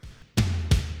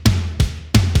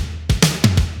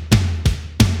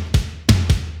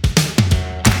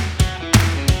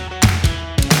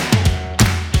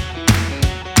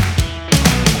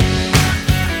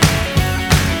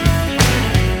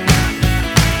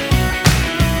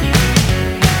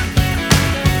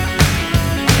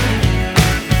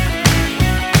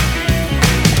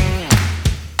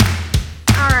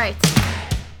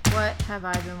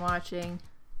have I been watching?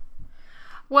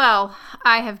 Well,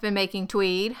 I have been making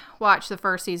Tweed watch the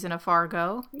first season of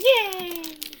Fargo. Yay!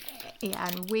 Yeah,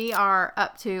 and we are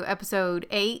up to episode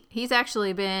 8. He's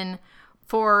actually been,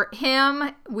 for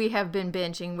him, we have been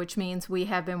binging, which means we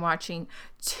have been watching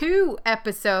 2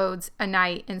 episodes a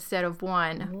night instead of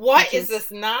 1. What is this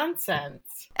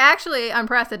nonsense? Actually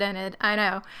unprecedented, I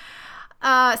know.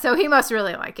 So he must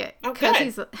really like it.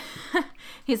 Okay.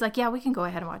 He's like, yeah, we can go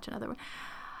ahead and watch another one.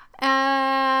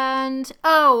 And,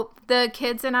 the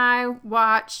kids and I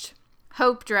watched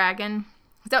Hope Dragon.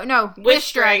 No,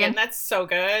 Wish Dragon. That's so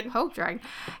good. Hope Dragon.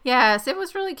 Yes, it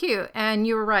was really cute. And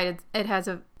you were right. It has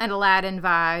an Aladdin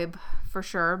vibe for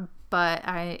sure. But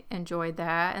I enjoyed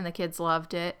that. And the kids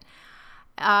loved it.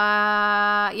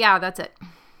 Yeah, that's it.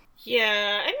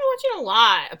 Yeah, I've been watching a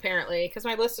lot, apparently, because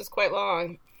my list is quite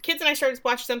long. Kids and I started to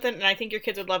watch something, and I think your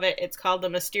kids would love it. It's called The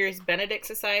Mysterious Benedict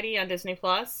Society on Disney+.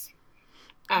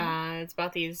 It's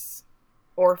about these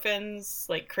orphans,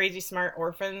 like crazy smart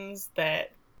orphans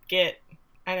that get,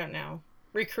 I don't know,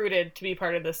 recruited to be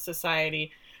part of this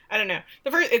society. I don't know.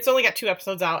 It's only got 2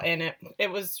 episodes out, and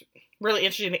it was really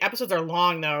interesting. The episodes are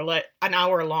long, though, like an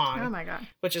hour long. Oh my god.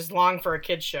 Which is long for a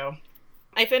kid's show.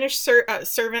 I finished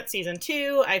Servant Season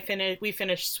 2. We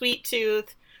finished Sweet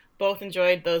Tooth. Both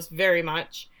enjoyed those very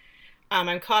much.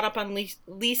 I'm caught up on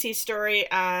Lisey's story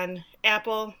on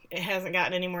Apple. It hasn't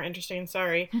gotten any more interesting,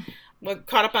 sorry. We're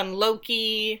caught up on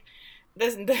Loki.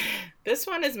 This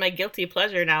one is my guilty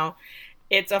pleasure now.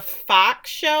 It's a Fox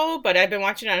show, but I've been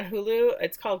watching it on Hulu.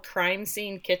 It's called Crime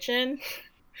Scene Kitchen.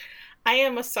 I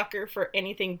am a sucker for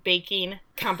anything baking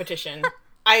competition.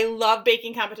 I love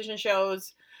baking competition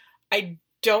shows. I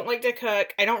don't like to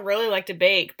cook. I don't really like to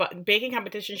bake, but baking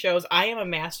competition shows, I am a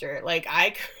master. Like,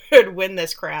 I could win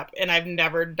this crap, and I've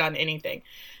never done anything.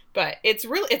 But it's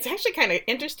actually kind of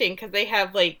interesting because they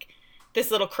have, like,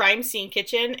 this little crime scene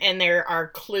kitchen, and there are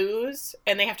clues,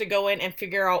 and they have to go in and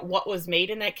figure out what was made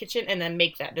in that kitchen and then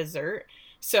make that dessert.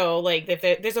 So, like, if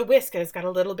there's a whisk, and it's got a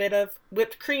little bit of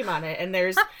whipped cream on it, and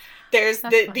there's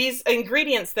these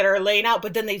ingredients that are laying out,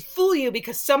 but then they fool you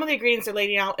because some of the ingredients are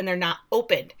laying out and they're not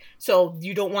opened. So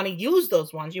you don't want to use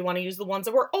those ones. You want to use the ones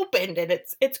that were opened, and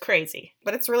it's crazy,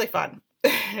 but it's really fun.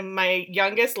 My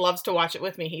youngest loves to watch it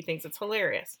with me. He thinks it's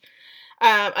hilarious.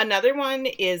 Another one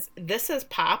is This Is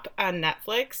Pop on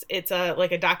Netflix. It's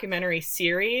like a documentary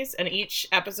series, and each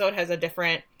episode has a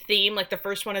different theme. Like the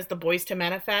first one is the Boyz II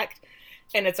Men effect.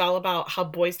 And it's all about how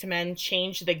Boyz II Men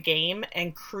changed the game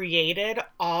and created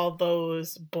all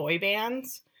those boy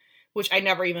bands, which I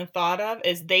never even thought of,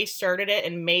 is they started it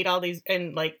and made all these,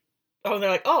 and like, they're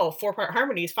like, 4-part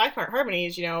harmonies, 5-part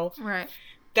harmonies, you know. Right.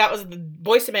 That was the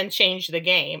Boyz II Men changed the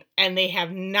game, and they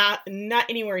have not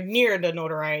anywhere near the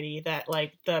notoriety that,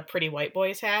 like, the Pretty White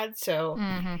Boys had, so...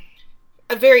 Mm-hmm.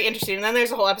 Very interesting. And then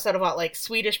there's a whole episode about, like,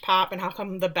 Swedish pop and how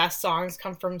come the best songs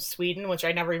come from Sweden, which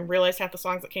I never even realized half the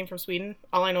songs that came from Sweden.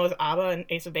 All I know is ABBA and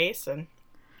Ace of Base. But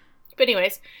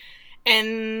anyways,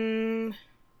 and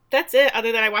that's it.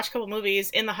 Other than I watched a couple movies.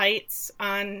 In the Heights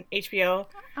on HBO.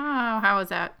 Oh, how was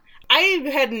that? I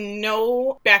had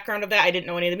no background of that. I didn't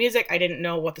know any of the music. I didn't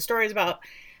know what the story is about.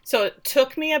 So it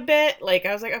took me a bit. Like,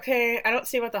 I was like, okay, I don't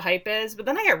see what the hype is. But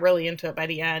then I got really into it by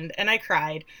the end, and I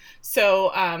cried.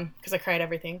 So, because I cried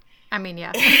everything. I mean,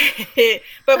 yeah.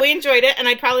 But we enjoyed it, and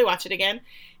I'd probably watch it again.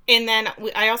 And then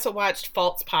I also watched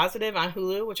False Positive on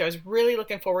Hulu, which I was really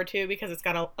looking forward to because it's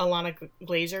got Alana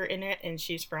Glazer in it, and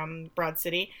she's from Broad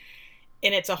City.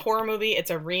 And it's a horror movie. It's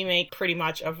a remake, pretty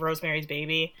much, of Rosemary's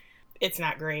Baby. It's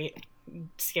not great.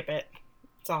 Skip it.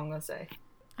 That's all I'm going to say.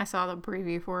 I saw the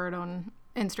preview for it on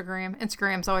Instagram.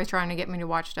 Instagram's always trying to get me to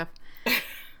watch stuff.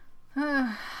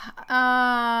 What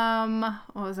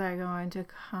was I going to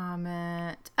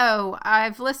comment? Oh,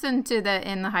 I've listened to the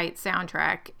In the Heights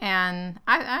soundtrack, and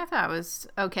I thought it was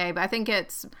okay, but I think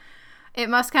it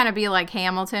must kind of be like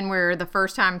Hamilton, where the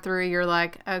first time through you're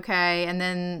like, okay, and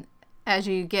then as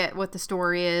you get what the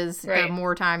story is, right, the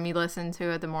more time you listen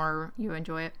to it, the more you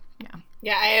enjoy it. Yeah.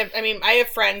 Yeah, I have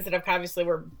friends that obviously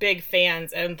were big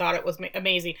fans and thought it was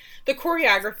amazing. The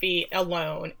choreography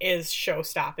alone is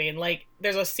show-stopping. Like,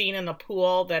 there's a scene in the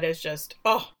pool that is just,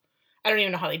 I don't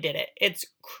even know how they did it. It's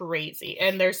crazy.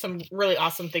 And there's some really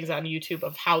awesome things on YouTube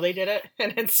of how they did it,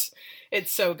 and it's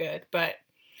so good. But,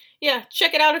 yeah,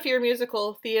 check it out if you're a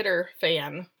musical theater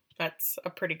fan. That's a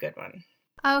pretty good one.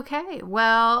 Okay,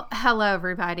 well, hello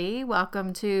everybody.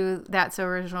 Welcome to That's So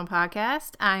Original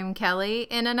Podcast. I'm Kelly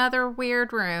in another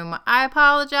weird room. I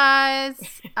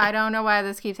apologize. I don't know why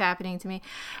this keeps happening to me,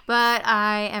 but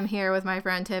I am here with my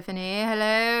friend Tiffany.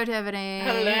 Hello, Tiffany.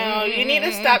 Hello. You need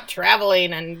to stop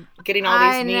traveling and getting all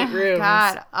these neat rooms.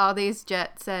 God, all these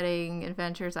jet-setting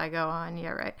adventures I go on.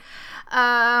 Yeah, right.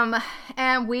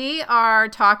 And we are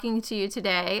talking to you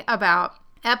today about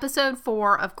Episode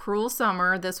 4 of Cruel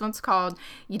Summer. This one's called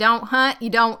You Don't Hunt,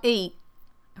 You Don't Eat.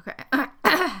 Okay.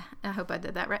 I hope I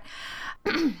did that right.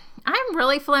 I'm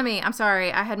really phlegmy. I'm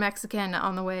sorry. I had Mexican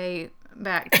on the way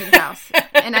back to the house.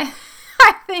 And I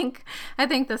think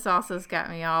the salsa's got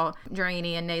me all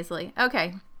drainy and nasally.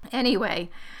 Okay. Anyway,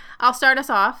 I'll start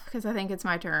us off because I think it's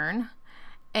my turn.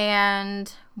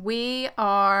 And we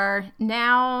are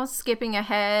now skipping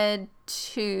ahead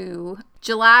to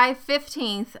July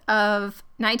 15th of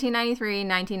 1993,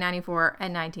 1994,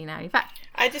 and 1995.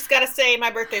 I just got to say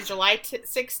my birthday is July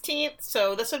 16th,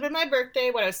 so this would have been my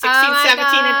birthday when I was 16, 17,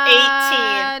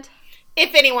 and 18.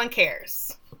 If anyone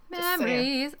cares.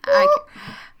 Memories.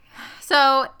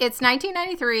 So it's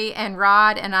 1993, and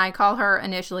Rod and I call her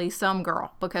initially some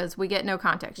girl because we get no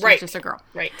context. She's just a girl.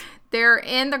 Right. They're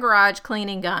in the garage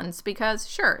cleaning guns because,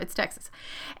 sure, it's Texas.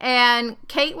 And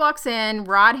Kate walks in.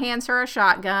 Rod hands her a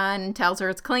shotgun and tells her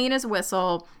it's clean as a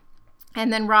whistle.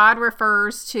 And then Rod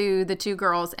refers to the two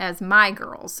girls as my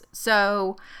girls.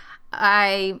 So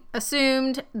I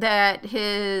assumed that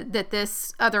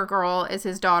this other girl is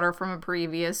his daughter from a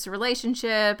previous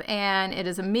relationship, and it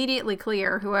is immediately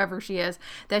clear, whoever she is,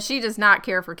 that she does not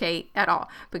care for Kate at all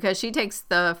because she takes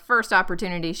the first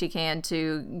opportunity she can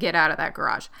to get out of that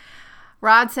garage.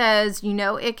 Rod says,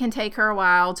 it can take her a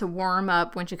while to warm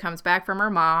up when she comes back from her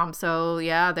mom. So,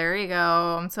 yeah, there you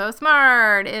go. I'm so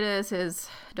smart. It is his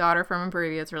daughter from a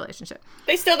previous relationship.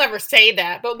 They still never say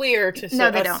that, but we are to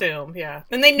assume. Don't. Yeah.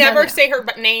 And they never say her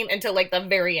name until, the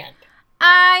very end.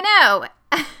 I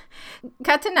know.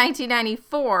 Cut to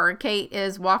 1994. Kate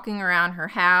is walking around her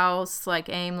house,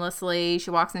 aimlessly. She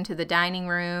walks into the dining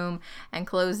room and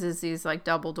closes these,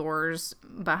 double doors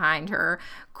behind her.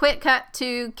 Quick cut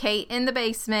to Kate in the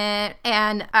basement.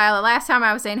 And last time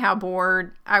I was saying how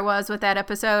bored I was with that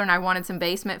episode and I wanted some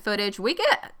basement footage. We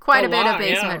get quite a bit of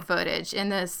basement footage in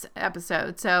this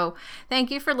episode. So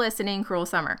thank you for listening, Cruel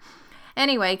Summer.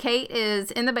 Anyway, Kate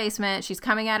is in the basement. She's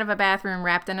coming out of a bathroom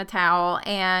wrapped in a towel,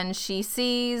 and she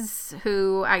sees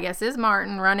who I guess is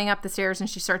Martin running up the stairs, and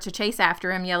she starts to chase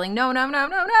after him, yelling, "No, no, no,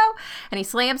 no, no," and he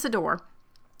slams the door.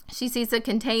 She sees a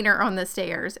container on the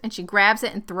stairs, and she grabs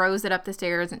it and throws it up the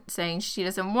stairs, saying she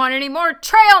doesn't want any more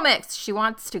trail mix. She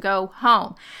wants to go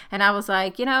home. And I was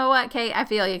like, you know what, Kate, I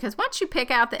feel you, because once you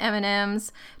pick out the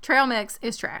M&Ms, trail mix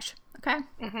is trash. Okay?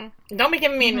 Mm-hmm. Don't be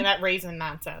giving me into that raisin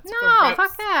nonsense. No,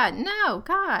 fuck that. No,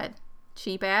 God.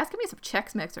 Cheap ass. Give me some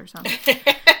Chex Mix or something.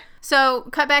 So,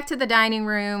 cut back to the dining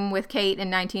room with Kate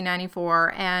in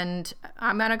 1994, and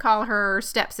I'm going to call her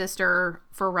stepsister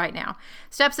for right now.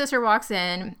 Stepsister walks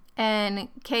in, and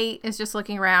Kate is just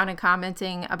looking around and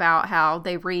commenting about how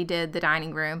they redid the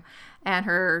dining room. And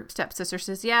her stepsister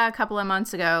says, yeah, a couple of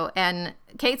months ago. And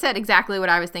Kate said exactly what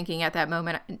I was thinking at that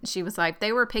moment. She was like,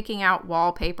 they were picking out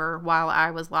wallpaper while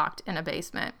I was locked in a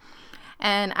basement.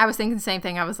 And I was thinking the same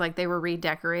thing. I was like, they were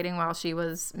redecorating while she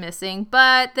was missing.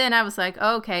 But then I was like,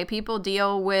 okay, people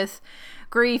deal with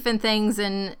grief and things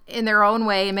in their own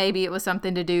way. Maybe it was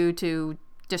something to do to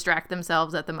distract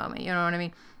themselves at the moment. You know what I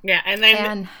mean? Yeah, and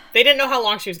then they didn't know how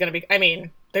long she was going to be. I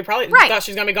mean, they probably thought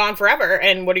she was going to be gone forever,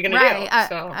 and what are you going to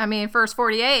do? I mean, first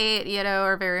 48,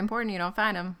 are very important. You don't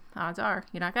find them. Odds are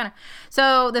you're not going to.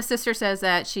 So the sister says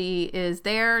that she is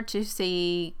there to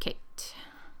see Kate.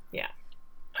 Yeah.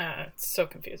 It's so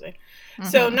confusing. Mm-hmm.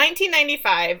 So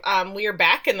 1995, we are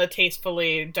back in the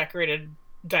tastefully decorated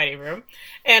dining room,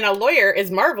 and a lawyer is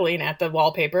marveling at the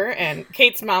wallpaper, and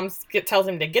Kate's mom tells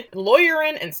him to get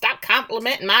lawyering and stop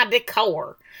complimenting my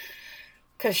decor.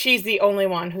 Because she's the only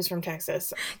one who's from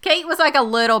Texas. Kate was a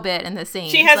little bit in the scene.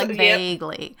 She has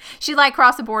vaguely. Yep. She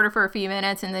crossed the border for a few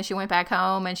minutes, and then she went back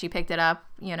home and she picked it up,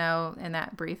 in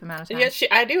that brief amount of time. Yeah,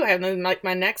 I do have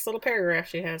my next little paragraph.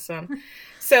 She has some.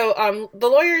 So the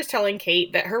lawyer is telling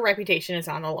Kate that her reputation is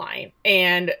on the line,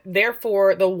 and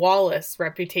therefore the Wallace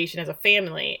reputation as a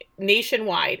family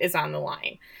nationwide is on the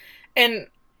line. And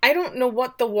I don't know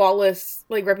what the Wallace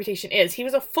reputation is. He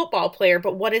was a football player,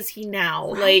 but what is he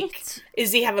now? Right.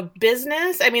 Does he have a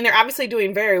business? I mean, they're obviously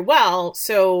doing very well.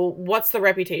 So what's the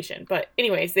reputation? But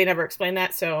anyways, they never explain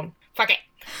that. So fuck it.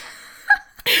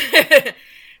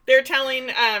 They're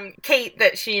telling Kate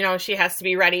that she has to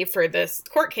be ready for this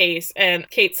court case, and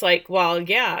Kate's like, well,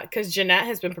 yeah, because Jeanette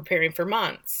has been preparing for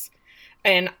months.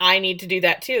 And I need to do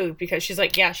that too, because she's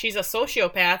like, yeah, she's a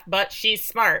sociopath, but she's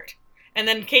smart. And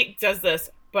then Kate does this,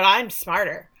 but I'm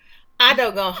smarter. I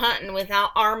don't go hunting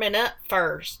without arming up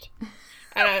first.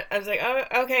 And I was like, oh,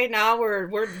 okay, now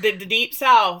we're the deep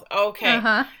south. Okay.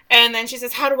 Uh-huh. And then she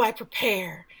says, how do I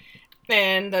prepare?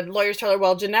 And the lawyers tell her,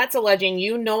 well, Jeanette's alleging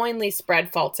you knowingly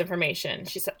spread false information.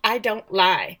 She said, I don't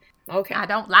lie. Okay. I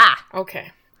don't lie.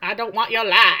 Okay. I don't want your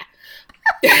lie.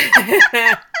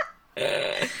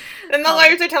 And the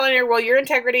lawyers are telling her, well, your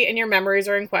integrity and your memories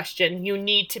are in question. You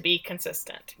need to be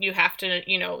consistent. You have to,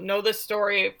 know the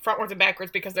story frontwards and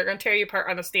backwards, because they're going to tear you apart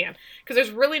on the stand. Because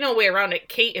there's really no way around it.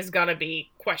 Kate is going to be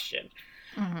questioned.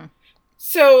 Mm-hmm.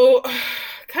 So,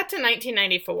 cut to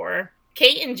 1994.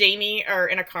 Kate and Jamie are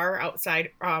in a car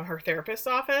outside her therapist's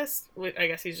office. I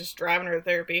guess he's just driving her to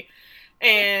therapy.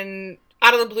 And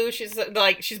out of the blue, she's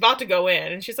about to go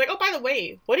in. And she's like, oh, by the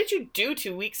way, what did you do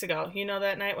 2 weeks ago?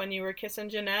 That night when you were kissing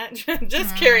Jeanette?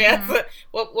 Just curious.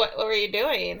 What were you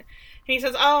doing? And he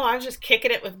says, oh, I was just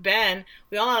kicking it with Ben.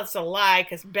 We all know it's a lie,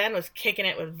 because Ben was kicking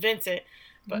it with Vincent.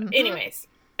 But anyways.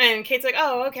 And Kate's like,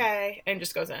 oh, okay. And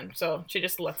just goes in. So she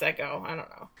just lets that go. I don't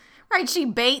know. Right, she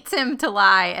baits him to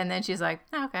lie, and then she's like,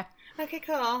 oh, okay. Okay,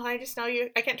 cool. I just know you.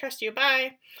 I can't trust you.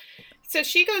 Bye. So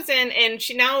she goes in, and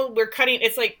we're cutting.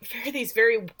 It's like these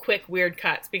very quick, weird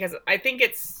cuts, because I think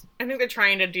they're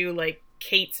trying to do like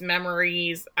Kate's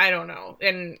memories. I don't know,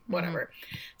 and whatever.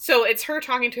 Mm-hmm. So it's her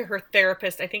talking to her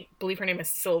therapist. Believe her name is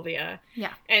Sylvia.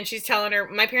 Yeah. And she's telling her,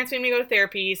 my parents made me go to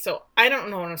therapy, so I don't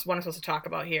know what I'm supposed to talk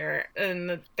about here. And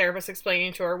the therapist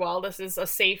explaining to her, well, this is a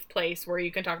safe place where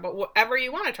you can talk about whatever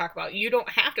you want to talk about. You don't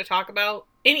have to talk about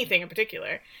anything in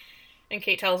particular. And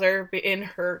Kate tells her, in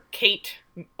her Kate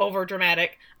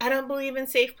over-dramatic, I don't believe in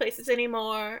safe places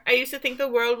anymore. I used to think the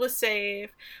world was safe.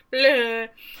 Blah.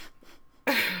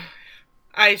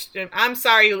 I'm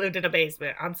sorry you lived in a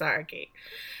basement. I'm sorry, Kate.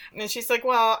 And she's like,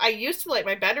 well, I used to like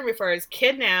my bedroom before I was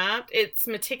kidnapped. It's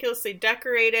meticulously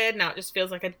decorated. Now it just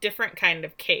feels like a different kind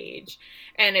of cage.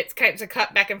 And it's kind of a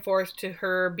cut back and forth to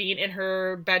her being in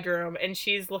her bedroom. And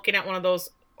she's looking at one of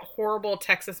those horrible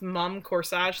Texas mom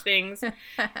corsage things.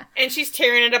 And she's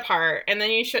tearing it apart. And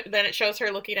then then it shows her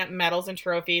looking at medals and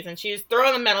trophies. And she's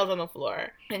throwing the medals on the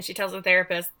floor. And she tells the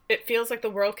therapist, it feels like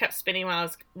the world kept spinning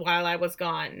while I was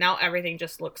gone. Now everything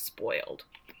just looks spoiled.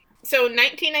 So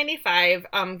 1995,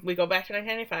 we go back to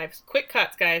 1995. Quick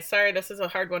cuts, guys. Sorry, this is a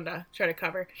hard one to try to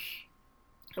cover.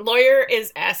 A lawyer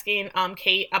is asking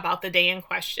Kate about the day in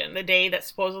question, the day that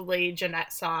supposedly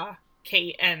Jeanette saw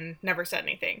Kate and never said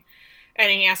anything. And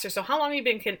he asked her, so how long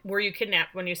were you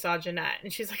kidnapped when you saw Jeanette?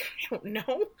 And she's like, I don't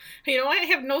know. I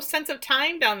have no sense of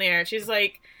time down there. She's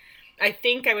like, I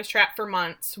think I was trapped for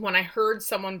months when I heard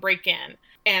someone break in.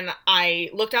 And I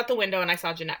looked out the window and I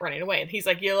saw Jeanette running away. And he's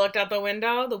like, you looked out the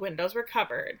window? The windows were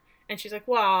covered. And she's like,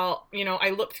 well, I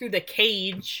looked through the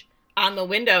cage on the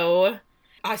window.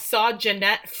 I saw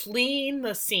Jeanette fleeing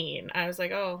the scene. I was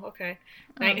like, oh, okay.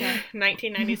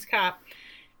 1990s cop.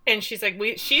 And she's like,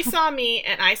 she saw me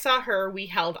and I saw her. We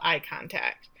held eye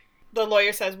contact. The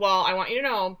lawyer says, well, I want you to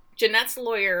know, Jeanette's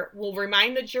lawyer will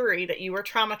remind the jury that you were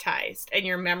traumatized and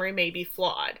your memory may be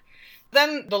flawed.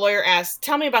 Then the lawyer asks,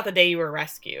 tell me about the day you were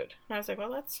rescued. And I was like,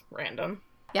 well, that's random.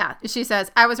 Yeah. She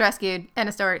says, I was rescued. End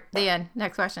of story. The end.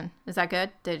 Next question. Is that good?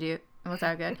 Was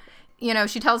that good?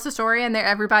 She tells the story and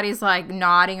everybody's like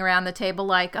nodding around the table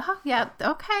like, oh, yeah,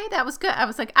 okay, that was good. I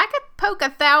was like, I could poke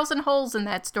 1,000 holes in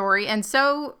that story. And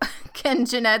so can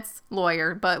Jeanette's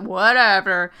lawyer, but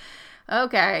whatever.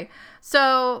 Okay.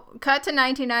 So, cut to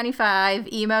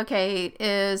 1995, emo Kate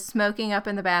is smoking up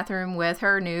in the bathroom with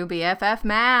her new BFF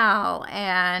Mal,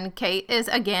 and Kate is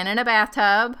again in a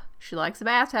bathtub. She likes a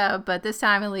bathtub, but this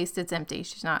time at least it's empty.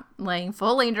 She's not laying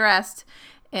fully dressed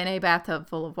in a bathtub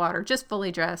full of water, just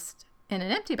fully dressed in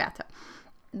an empty bathtub.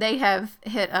 They have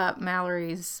hit up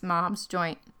Mallory's mom's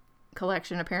joint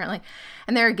collection, apparently,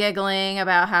 and they're giggling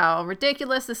about how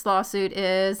ridiculous this lawsuit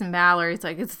is, and Mallory's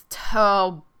like, it's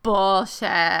so bullshit,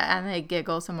 and they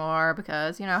giggle some more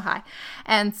because, hi.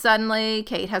 And suddenly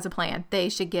Kate has a plan. They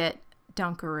should get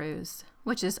Dunkaroos,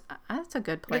 which is, that's a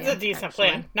good plan. It's a decent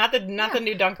plan. Not the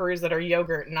new Dunkaroos that are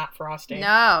yogurt, not frosting.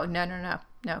 No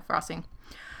frosting.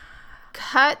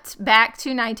 Cut back to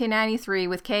 1993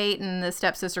 with Kate and the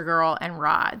stepsister girl and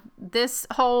Rod. This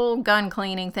whole gun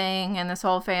cleaning thing and this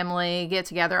whole family get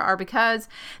together are because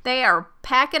they are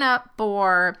packing up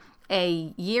for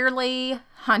a yearly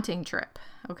hunting trip.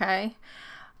 Okay.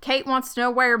 Kate wants to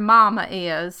know where Mama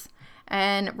is.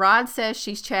 And Rod says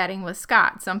she's chatting with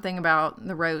Scott, something about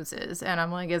the roses. And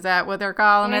I'm like, is that what they're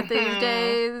calling it these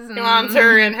days? He wants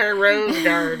her in her rose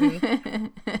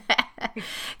garden.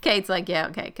 Kate's like, yeah,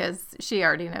 okay, because she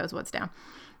already knows what's down.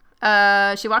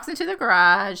 She walks into the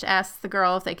garage, asks the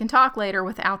girl if they can talk later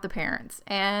without the parents.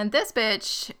 And this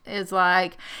bitch is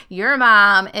like, your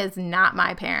mom is not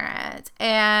my parent.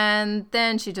 And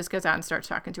then she just goes out and starts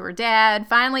talking to her dad.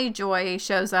 Finally, Joy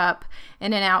shows up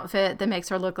in an outfit that makes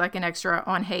her look like an extra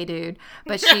on Hey Dude.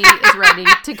 But she is ready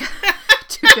to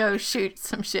go shoot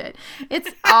some shit.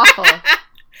 It's awful.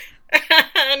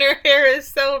 And her hair is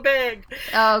so big.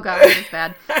 Oh, God, it's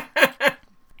bad.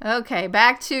 Okay,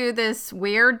 back to this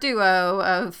weird duo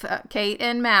of Kate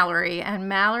and Mallory. And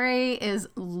Mallory is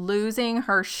losing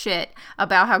her shit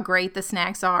about how great the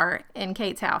snacks are in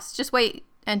Kate's house. Just wait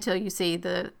until you see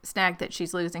the snack that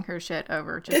she's losing her shit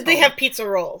over. Did they have pizza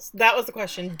rolls? That was the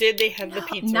question. Did they have the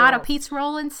pizza Not rolls? a pizza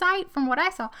roll in sight from what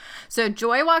I saw. So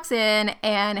Joy walks in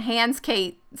and hands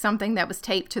Kate something that was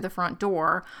taped to the front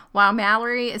door while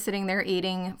Mallory is sitting there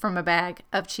eating from a bag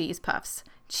of cheese puffs.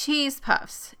 Cheese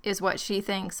puffs is what she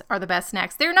thinks are the best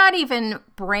snacks. They're not even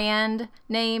brand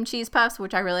name cheese puffs,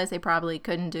 which I realize they probably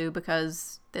couldn't do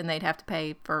because then they'd have to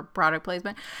pay for product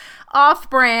placement.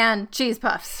 Off-brand cheese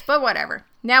puffs, but whatever.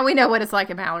 Now we know what it's like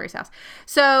at Mallory's house.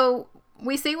 So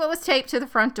we see what was taped to the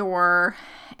front door,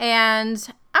 and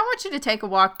I want you to take a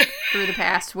walk through the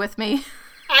past with me.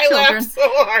 I laughed so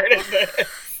hard at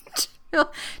this.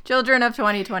 Children of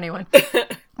 2021.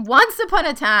 Once upon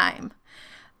a time,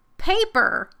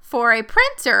 paper for a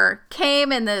printer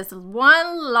came in this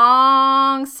one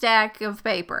long stack of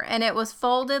paper, and it was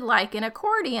folded like an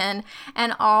accordion,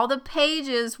 and all the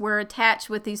pages were attached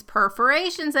with these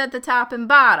perforations at the top and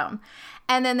bottom.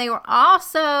 And then they were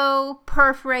also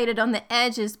perforated on the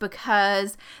edges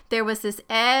because there was this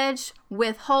edge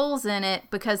with holes in it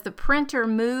because the printer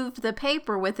moved the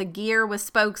paper with a gear with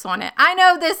spokes on it. I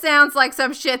know this sounds like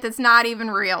some shit that's not even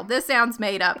real. This sounds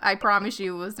made up. I promise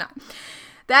you it was not.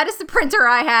 That is the printer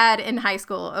I had in high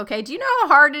school, okay? Do you know how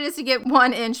hard it is to get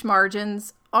 1-inch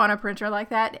margins on a printer like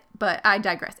that? But I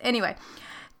digress. Anyway,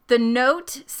 the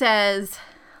note says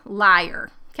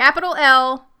liar. Capital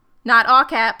L, not all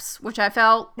caps, which I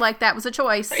felt like that was a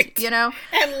choice, right. You know?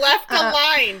 And left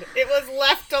aligned. It was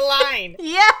left aligned.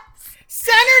 Yes.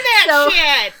 Center that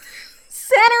shit.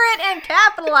 Center it and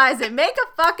capitalize it. Make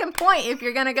a fucking point if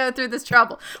you're gonna go through this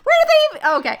trouble. Where do they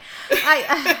even? Okay,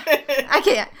 I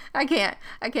can't.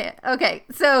 Okay,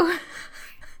 so,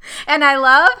 and I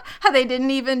love how they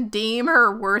didn't even deem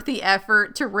her worth the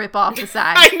effort to rip off the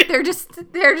side. They're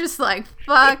just like,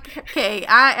 fuck. Okay,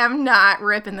 I am not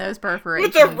ripping those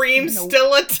perforations with the ream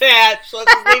still attached.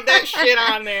 Let's leave that shit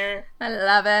on there. I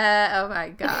love it. Oh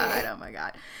my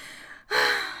god.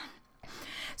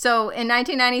 So in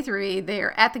 1993,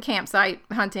 they're at the campsite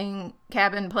hunting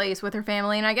cabin place with her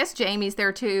family. And I guess Jamie's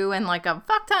there too. And like a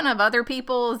fuck ton of other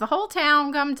people. Is the whole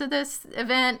town come to this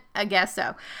event? I guess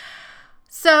so.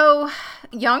 So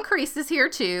young Kreese is here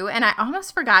too. And I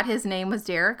almost forgot his name was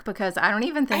Derek because I don't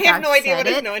even think I have no idea what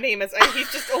his name is. He's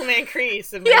just Old Man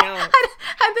Kreese. Yeah,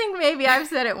 I think maybe I've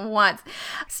said it once.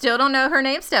 Still don't know her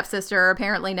name. Stepsister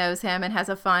apparently knows him and has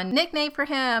a fun nickname for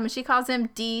him. She calls him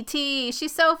DT.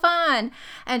 She's so fun.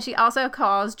 And she also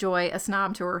calls Joy a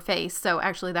snob to her face. So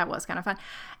actually that was kind of fun.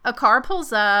 A car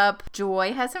pulls up.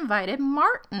 Joy has invited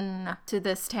Martin to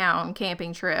this town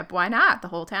camping trip. Why not? The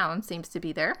whole town seems to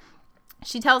be there.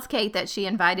 She tells Kate that she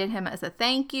invited him as a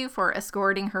thank you for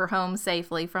escorting her home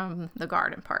safely from the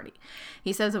garden party.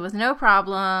 He says it was no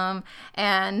problem,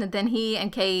 and then he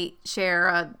and Kate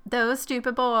share those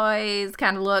stupid boys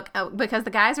kind of look, because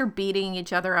the guys are beating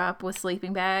each other up with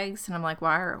sleeping bags, and I'm like,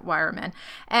 why are men?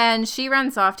 And she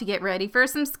runs off to get ready for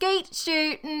some skate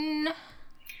shooting.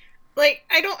 Like,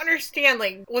 I don't understand.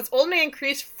 Like, was Old Man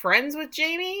Kreese friends with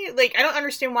Jamie? Like, I don't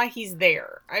understand why he's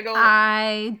there. I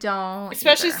don't.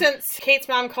 Especially either. Since Kate's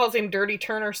mom calls him Dirty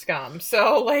Turner scum.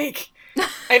 So, like,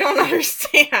 I don't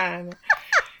understand.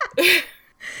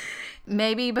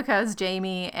 Maybe because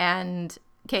Jamie and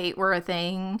Kate were a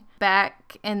thing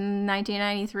back in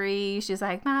 1993. She's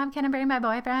like, Mom, can I marry my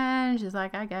boyfriend? She's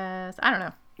like, I guess. I don't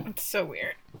know. It's so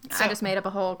weird. I just made up a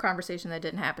whole conversation that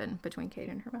didn't happen between Kate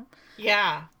and her mom.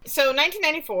 Yeah. So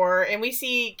 1994, and we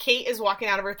see Kate is walking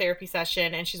out of her therapy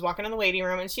session, and she's walking in the waiting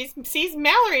room, and she sees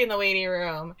Mallory in the waiting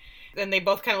room. And they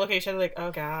both kind of look at each other like, oh,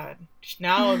 God.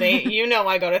 No,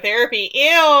 I go to therapy.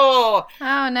 Ew! Oh,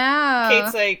 no.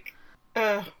 Kate's like,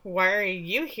 why are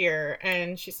you here?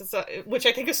 And she says, which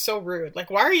I think is so rude. Like,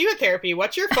 why are you at therapy?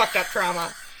 What's your fucked up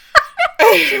trauma?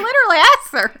 She literally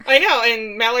asks her. I know,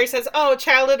 and Mallory says,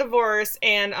 childhood divorce,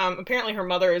 and apparently her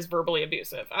mother is verbally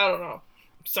abusive. I don't know.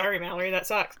 Sorry, Mallory, that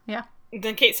sucks. Yeah.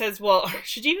 then Kate says, well,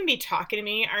 should you even be talking to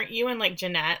me? Aren't you and, like,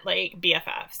 Jeanette, like,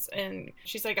 BFFs? And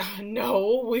she's like, oh,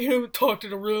 no, we haven't talked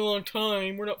in a really long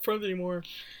time. We're not friends anymore.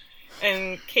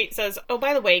 And Kate says, oh,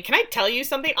 by the way, can I tell you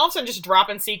something? Also just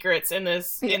dropping secrets in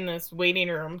this waiting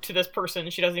room to this person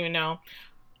she doesn't even know.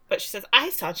 But she says,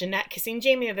 I saw Jeanette kissing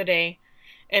Jamie the other day.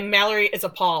 And Mallory is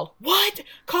appalled. What?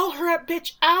 Call her up,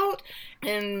 bitch, out?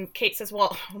 And Kate says,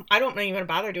 well, I don't even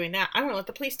bother doing that. I'm going to let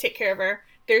the police take care of her.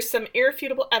 There's some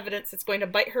irrefutable evidence that's going to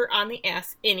bite her on the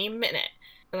ass any minute.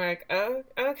 I'm like, oh,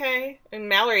 okay. And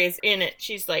Mallory is in it.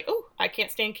 She's like, oh, I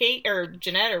can't stand Kate or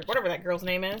Jeanette or whatever that girl's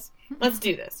name is. Let's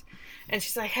do this. And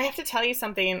she's like, I have to tell you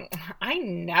something. I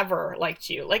never liked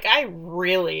you. Like, I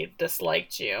really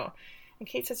disliked you. And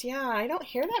Kate says, yeah, I don't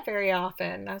hear that very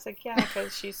often. And I was like, yeah,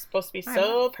 because she's supposed to be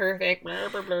so perfect. Blah,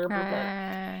 blah, blah, blah,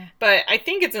 blah. But I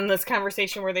think it's in this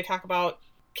conversation where they talk about,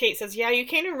 Kate says, yeah, you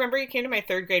came to my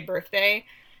 3rd grade birthday.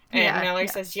 And Mallory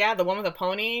says, yeah, the one with a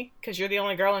pony, because you're the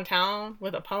only girl in town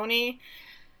with a pony.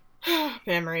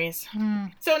 Memories.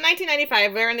 So in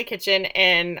 1995, they're in the kitchen,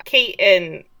 and Kate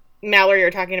and Mallory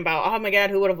are talking about, oh my God,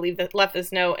 who would have left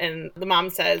this note? And the mom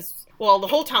says, well, the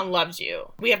whole town loves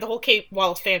you. We have the whole Kate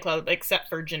Wallace fan club except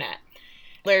for Jeanette.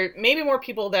 There may be more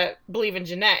people that believe in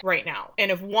Jeanette right now.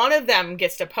 And if one of them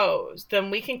gets deposed,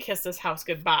 then we can kiss this house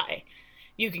goodbye.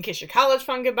 You can kiss your college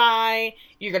fund goodbye.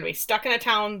 You're going to be stuck in a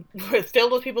town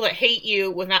filled with people that hate you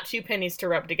with not 2 pennies to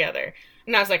rub together.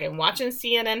 And I was like, I'm watching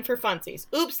CNN for funsies.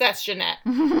 Oops, that's Jeanette.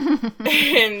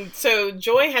 And so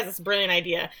Joy has this brilliant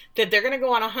idea that they're going to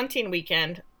go on a hunting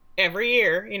weekend every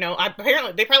year. You know,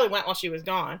 apparently they probably went while she was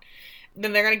gone.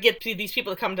 Then they're going to get these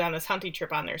people to come down this hunting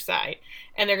trip on their side.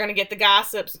 And they're going to get the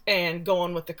gossips and go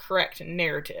on with the correct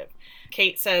narrative.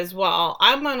 Kate says, well,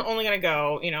 I'm only going to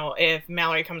go, you know, if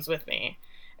Mallory comes with me.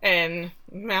 And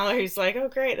Mallory's like, oh,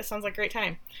 great. This sounds like a great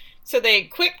time. So they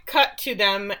quick cut to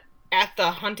them at the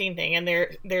hunting thing, and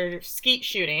they're skeet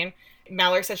shooting.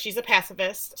 Mallory says she's a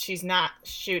pacifist. She's not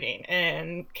shooting.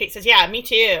 And Kate says, yeah, me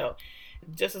too.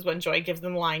 This is when Joy gives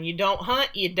them the line, you don't hunt,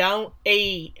 you don't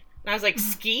eat. And I was like,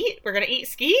 skeet? We're going to eat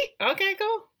skeet? Okay,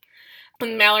 cool.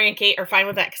 And Mallory and Kate are fine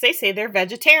with that because they say they're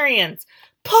vegetarians.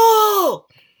 Pull!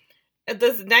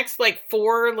 The next,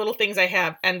 4 little things I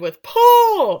have end with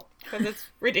pull! Because it's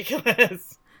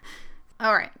ridiculous.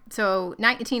 All right, so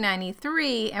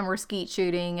 1993, and we're skeet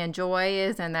shooting, and Joy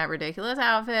is in that ridiculous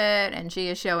outfit, and she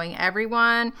is showing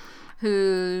everyone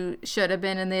who should have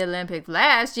been in the Olympics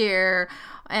last year.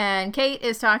 And Kate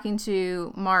is talking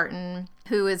to Martin,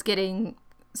 who is getting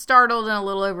startled and a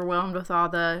little overwhelmed with all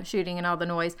the shooting and all the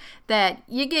noise, that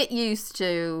you get used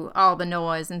to all the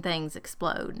noise and things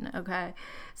explode, okay?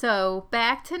 So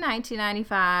back to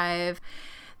 1995.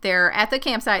 They're at the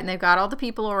campsite, and they've got all the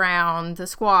people around, the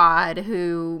squad,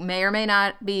 who may or may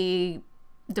not be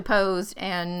deposed,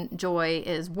 and Joy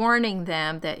is warning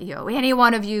them that, you know, any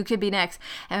one of you could be next,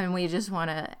 and we just want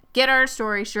to get our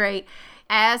story straight.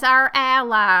 As our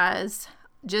allies,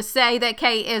 just say that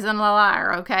Kate isn't a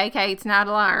liar, okay? Kate's not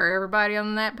a liar. Everybody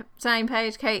on that same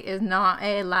page, Kate is not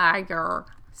a liar.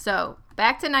 So,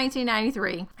 back to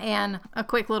 1993, and a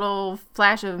quick little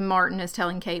flash of Martin is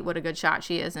telling Kate what a good shot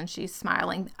she is, and she's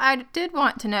smiling. I did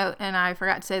want to note, and I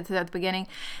forgot to say this at the beginning,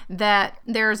 that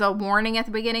there's a warning at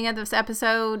the beginning of this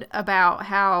episode about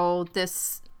how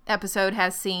this episode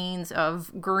has scenes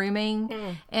of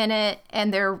grooming in it,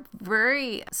 and they're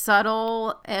very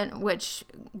subtle, and which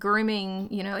grooming,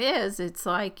 you know, is. It's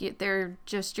like they're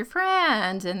just your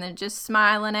friend, and they're just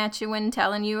smiling at you and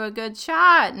telling you a good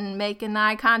shot and making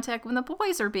eye contact when the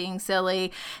boys are being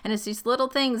silly. And it's these little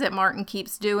things that Martin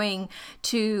keeps doing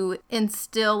to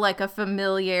instill like a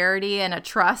familiarity and a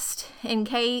trust in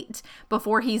Kate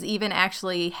before he's even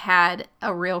actually had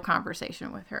a real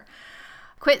conversation with her.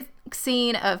 Quick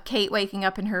scene of Kate waking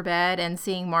up in her bed and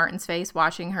seeing Martin's face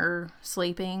watching her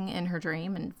sleeping in her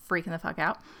dream and freaking the fuck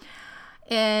out.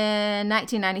 In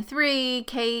 1993,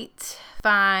 Kate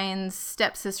finds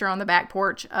stepsister on the back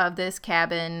porch of this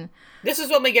cabin. This is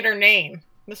when we get her name.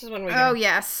 This is when we Oh,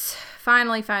 yes.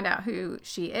 Finally find out who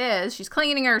she is. She's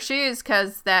cleaning her shoes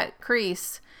because that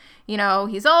crease, you know,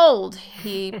 he's old.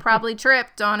 He probably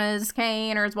tripped on his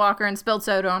cane or his walker and spilled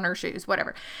soda on her shoes,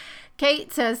 whatever.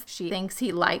 Kate says she thinks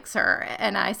he likes her.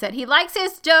 And I said, he likes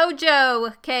his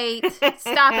JoJo, Kate.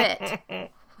 Stop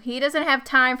it. He doesn't have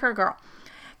time for a girl.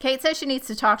 Kate says she needs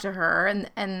to talk to her.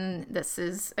 And this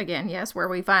is, again, yes, where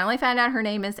we finally found out her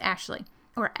name is Ashley.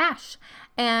 Or Ash.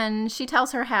 And she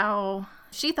tells her how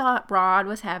she thought Rod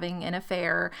was having an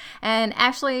affair. And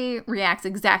Ashley reacts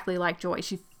exactly like Joy.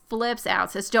 She flips out,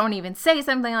 says, don't even say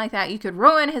something like that. You could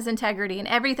ruin his integrity and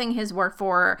everything he's worked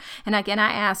for. And again,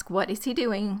 I ask, what is he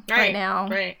doing right now?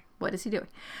 Right. What is he doing?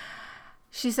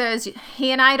 She says,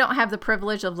 he and I don't have the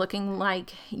privilege of looking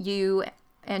like you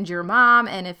and your mom,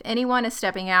 and if anyone is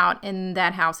stepping out in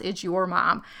that house, it's your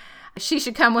mom. She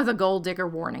should come with a gold digger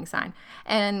warning sign.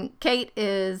 And Kate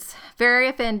is very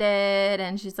offended,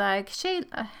 and she's like,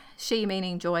 she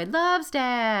meaning Joy, loves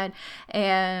Dad.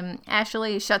 And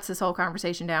Ashley shuts this whole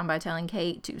conversation down by telling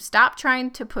Kate to stop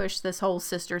trying to push this whole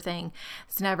sister thing.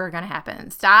 It's never going to happen.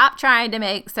 Stop trying to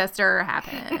make sister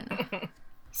happen.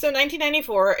 So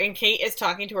 1994, and Kate is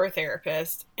talking to her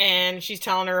therapist, and she's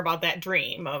telling her about that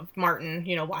dream of Martin,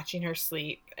 watching her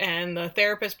sleep. And the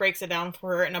therapist breaks it down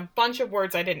for her in a bunch of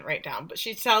words I didn't write down. But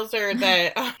she tells her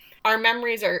that our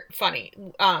memories are funny.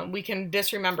 We can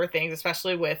disremember things,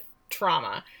 especially with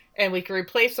trauma. And we can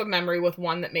replace a memory with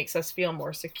one that makes us feel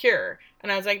more secure.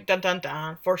 And I was like, dun, dun,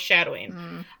 dun,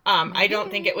 foreshadowing. I don't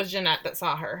think it was Jeanette that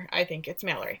saw her. I think it's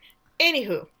Mallory.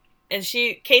 Anywho. And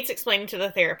Kate's explaining to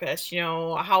the therapist,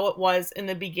 how it was in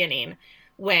the beginning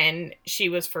when she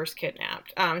was first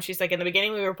kidnapped. She's like, in the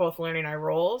beginning, we were both learning our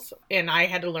roles, and I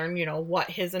had to learn, what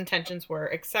his intentions were,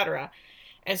 etc.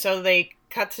 And so they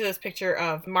cut to this picture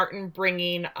of Martin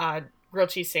bringing a grilled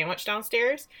cheese sandwich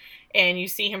downstairs, and you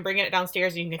see him bringing it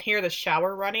downstairs, and you can hear the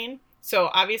shower running. So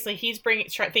obviously he's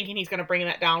thinking he's going to bring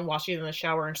that down while she's in the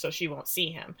shower, and so she won't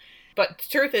see him. But the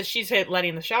truth is, she's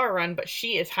letting the shower run, but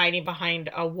she is hiding behind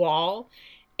a wall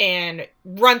and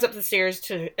runs up the stairs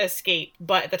to escape.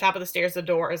 But at the top of the stairs, the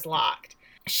door is locked.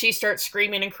 She starts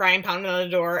screaming and crying, pounding on the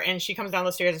door, and she comes down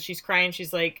the stairs and she's crying.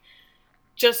 She's like,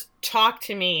 just talk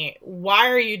to me. Why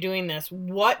are you doing this?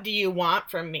 What do you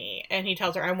want from me? And he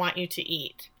tells her, I want you to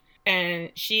eat. And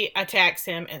she attacks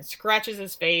him and scratches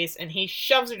his face, and he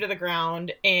shoves her to the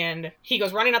ground, and he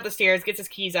goes running up the stairs, gets his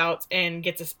keys out, and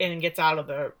gets out of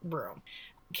the room.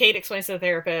 Kate explains to the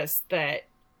therapist that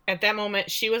at that moment,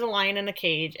 she was a lion in a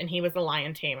cage, and he was the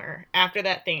lion tamer. After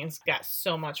that, things got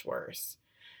so much worse.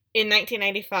 In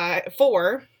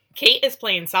 1994, Kate is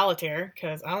playing solitaire,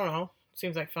 because, I don't know,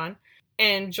 seems like fun.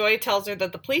 And Joy tells her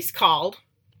that the police called,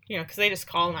 because they just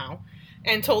call now,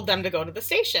 and told them to go to the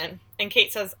station. And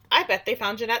Kate says, I bet they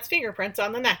found Jeanette's fingerprints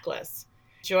on the necklace.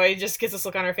 Joy just gets this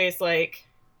look on her face like,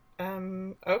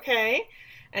 okay.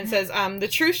 And says, the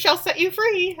truth shall set you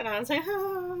free. And I was like,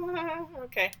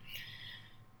 okay.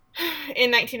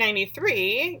 In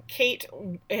 1993, Kate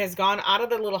has gone out of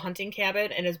the little hunting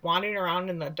cabin and is wandering around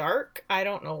in the dark. I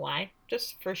don't know why.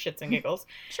 Just for shits and giggles.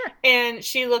 Sure. And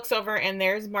she looks over, and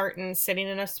there's Martin sitting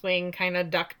in a swing, kind of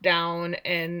ducked down,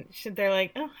 and they're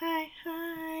like, oh,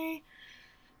 hi.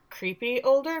 Creepy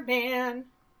older man.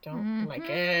 Don't like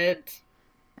it.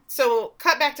 So,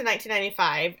 cut back to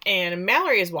 1995, and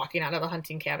Mallory is walking out of the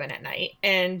hunting cabin at night,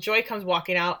 and Joy comes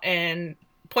walking out and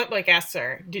point blank asks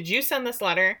her, did you send this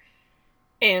letter?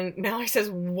 And Mallory says,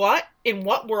 what? In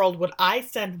what world would I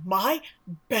send my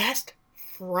best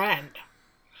friend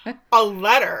a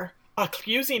letter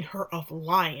accusing her of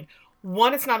lying?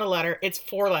 One, it's not a letter. It's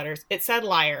 4 letters. It said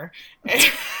liar. And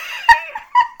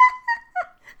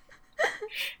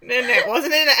it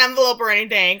wasn't in an envelope or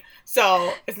anything.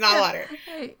 So it's not a letter.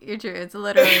 You're true. It's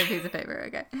literally a piece of paper.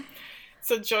 Okay.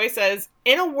 So Joy says,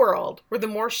 in a world where the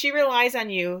more she relies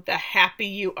on you, the happy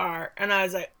you are. And I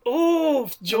was like, ooh,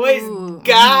 Joy's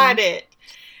got it.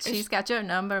 She's got your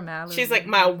number, Mallory. She's like,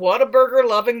 my Whataburger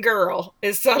loving girl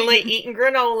is suddenly eating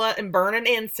granola and burning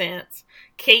incense.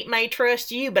 Kate may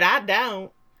trust you, but I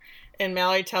don't. And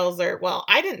Mallory tells her, well,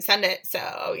 I didn't send it,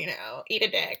 so, eat a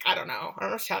dick. I don't know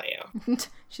what to tell you.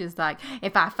 She's like,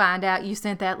 if I find out you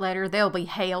sent that letter, there'll be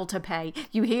hell to pay.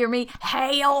 You hear me?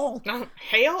 Hell. No,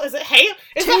 hail? Is it hail?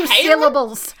 Is 2 it hail?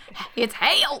 syllables. It's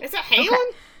hail. Is it hail?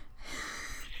 Okay.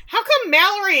 How come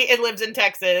Mallory lives in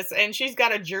Texas and she's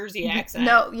got a Jersey accent?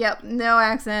 No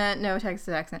accent, no Texas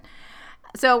accent.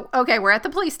 So, okay, we're at the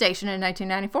police station in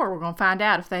 1994. We're going to find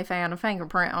out if they found a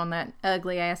fingerprint on that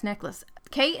ugly-ass necklace.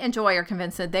 Kate and Joy are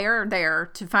convinced that they're there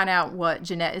to find out what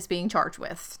Jeanette is being charged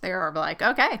with. They're like,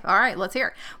 okay, all right, let's hear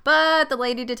it. But the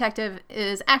lady detective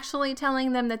is actually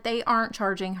telling them that they aren't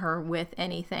charging her with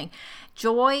anything.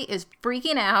 Joy is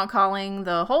freaking out, calling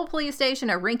the whole police station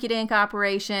a rinky-dink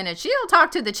operation, and she'll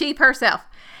talk to the chief herself.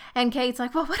 And Kate's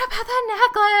like, well, what about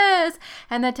that necklace?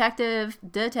 And the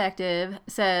detective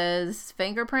says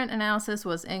fingerprint analysis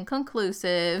was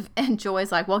inconclusive. And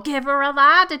Joy's like, well, give her a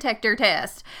lie detector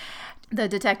test. The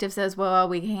detective says, well,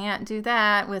 we can't do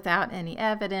that without any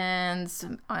evidence.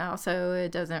 Also,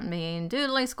 it doesn't mean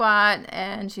doodly squat.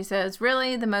 And she says,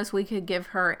 really, the most we could give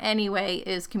her anyway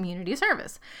is community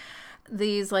service.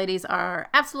 these ladies are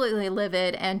absolutely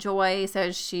livid, and Joy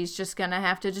says she's just going to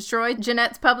have to destroy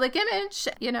Jeanette's public image,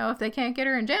 if they can't get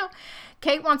her in jail.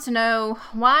 Kate wants to know,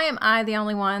 why am I the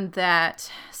only one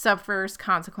that suffers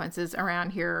consequences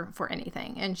around here for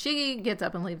anything? And she gets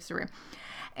up and leaves the room.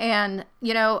 And,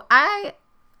 I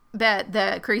bet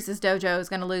that Crease's dojo is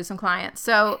going to lose some clients.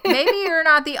 So maybe you're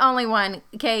not the only one,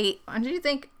 Kate. Why don't you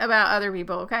think about other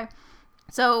people, okay?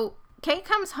 So Kate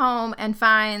comes home and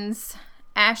finds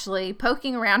Ashley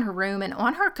poking around her room and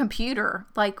on her computer.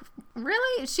 Like,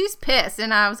 really? She's pissed.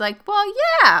 And I was like, well,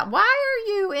 yeah, why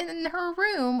are you in her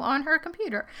room on her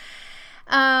computer?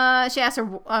 She asks her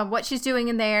what she's doing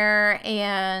in there,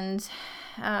 and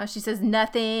she says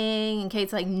nothing, and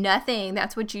Kate's like, nothing,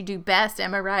 that's what you do best,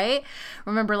 am I right?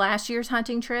 Remember last year's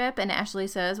hunting trip? And Ashley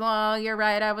says, well, you're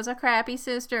right, I was a crappy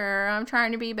sister, I'm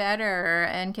trying to be better.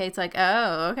 And Kate's like,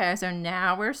 oh, okay, so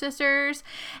now we're sisters.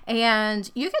 And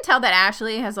you can tell that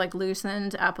Ashley has like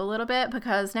loosened up a little bit,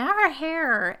 because now her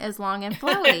hair is long and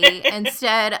flowy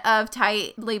instead of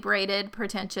tightly braided,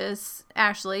 pretentious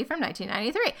Ashley from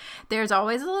 1993. There's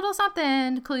always a little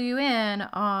something to clue you in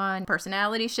on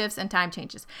personality shifts and time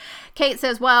changes. Kate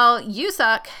says, well, you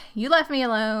suck. You left me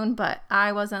alone, but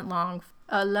I wasn't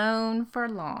alone for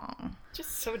long.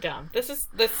 Just so dumb. This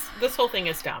whole thing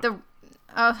is dumb.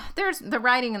 There's the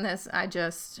writing in this.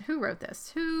 Who wrote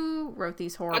this? Who wrote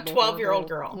these horrible, a 12-year-old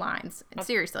girl lines?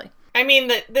 Seriously. I mean,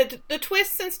 the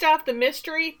twists and stuff, the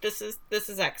mystery, this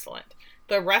is excellent.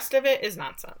 The rest of it is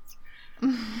nonsense.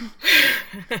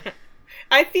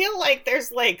 I feel like there's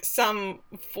like some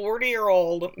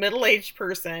 40-year-old middle-aged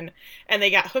person, and they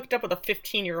got hooked up with a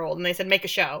 15-year-old, and they said, make a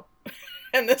show.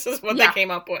 And this is what they came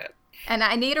up with. And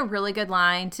I need a really good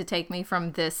line to take me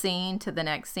from this scene to the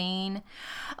next scene.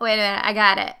 Wait a minute, I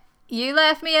got it. You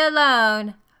left me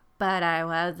alone, but I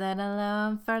wasn't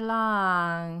alone for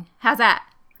long. How's that?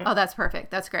 Oh, that's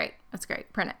perfect. That's great. That's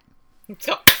great. Print it.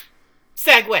 So,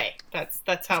 segue.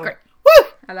 That's how. Great. Woo!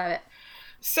 I love it.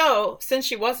 So, since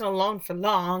she wasn't alone for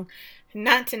long, in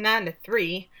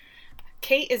 1993,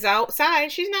 Kate is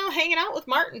outside. She's now hanging out with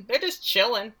Martin. They're just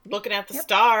chilling, looking at the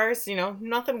stars.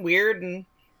 Nothing weird and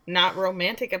not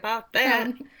romantic about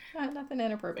that. Nothing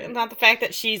inappropriate. Not the fact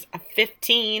that she's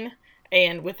 15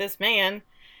 and with this man.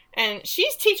 And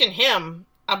she's teaching him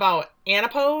about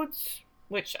antipodes,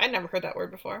 which I'd never heard that word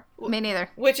before. Me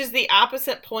neither. Which is the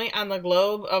opposite point on the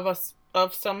globe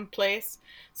of some place.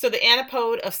 So the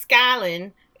antipode of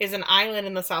Skylin is an island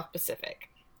in the South Pacific.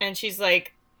 And she's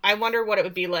like, I wonder what it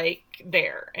would be like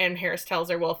there. And Harris tells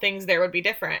her, well, things there would be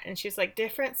different. And she's like,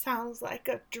 different sounds like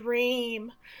a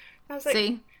dream. I was like,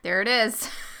 see, there it is.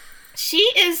 She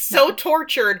is so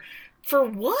tortured. For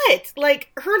what?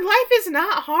 Like, her life is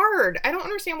not hard. I don't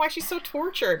understand why she's so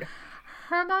tortured.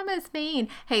 Her mom is mean.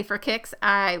 Hey, for kicks,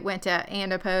 I went to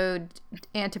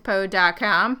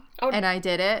antipode.com and I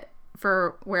did it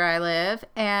for where I live.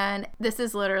 And this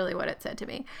is literally what it said to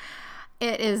me.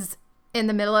 It is in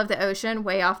the middle of the ocean,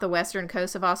 way off the western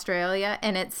coast of Australia.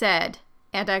 And it said,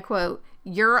 and I quote,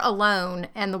 "You're alone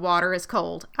and the water is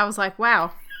cold." I was like,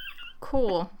 wow,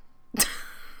 cool.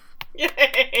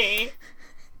 Yay.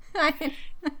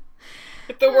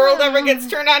 If the world ever gets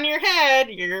turned on your head,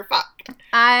 you're fucked.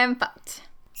 I'm fucked.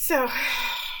 So,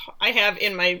 I have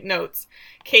in my notes,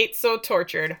 Kate's so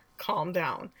tortured, calm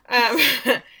down.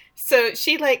 So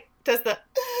she does the,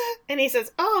 and he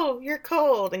says, oh, you're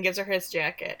cold, and gives her his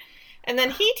jacket. And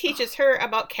then he teaches her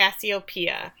about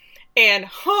Cassiopeia. And,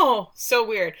 oh, so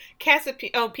weird.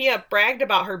 Cassiopeia bragged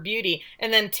about her beauty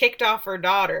and then ticked off her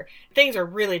daughter. Things were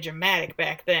really dramatic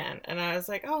back then. And I was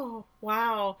like, oh,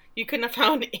 wow. You couldn't have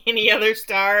found any other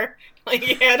star? Like,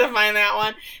 you had to find that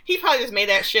one. He probably just made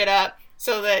that shit up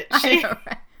so that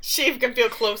she can feel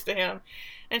close to him.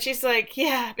 And she's like,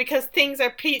 yeah, because things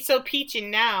are so peachy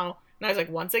now. And I was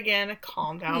like, once again,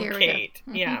 calm down, Kate.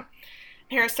 Mm-hmm. Yeah.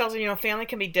 Harris tells her, family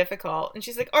can be difficult. And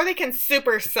she's like, or they can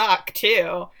super suck,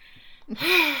 too.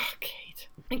 Kate.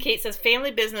 And Kate says,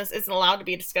 family business isn't allowed to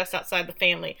be discussed outside the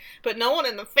family. But no one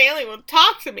in the family will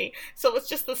talk to me. So it's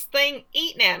just this thing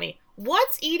eating at me.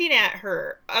 What's eating at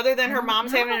her? Other than her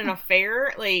mom's having an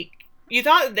affair? Like, you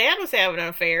thought dad was having an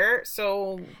affair,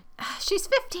 so... She's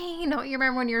 15. Don't you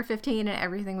remember when you were 15 and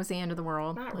everything was the end of the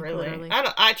world? Not really. Literally.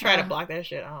 I try to block that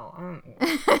shit out.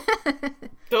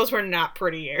 Those were not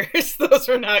pretty years. Those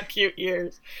were not cute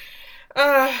years.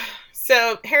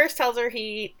 So Harris tells her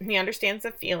he understands the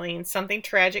feeling. Something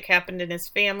tragic happened in his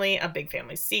family, a big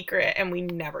family secret, and we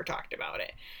never talked about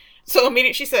it. So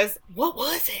immediately she says, what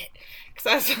was it? Because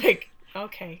I was like,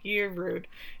 okay, you're rude.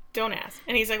 Don't ask.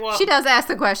 And he's like, well... She does ask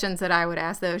the questions that I would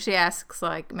ask, though. She asks,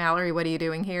 like, Mallory, what are you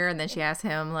doing here? And then she asks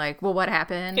him, like, well, what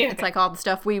happened? Yeah. It's like all the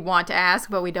stuff we want to ask,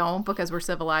 but we don't because we're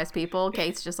civilized people.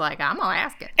 Kate's just like, I'm going to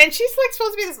ask it. And she's, like,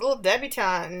 supposed to be this little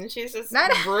debutante, and she's just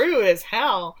rude as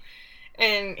hell.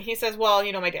 And he says, well,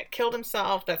 you know, my dad killed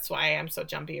himself. That's why I'm so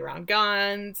jumpy around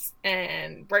guns.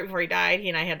 And right before he died, he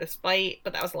and I had this fight,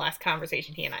 but that was the last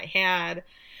conversation he and I had.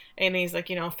 And he's like,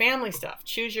 you know, family stuff,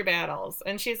 choose your battles.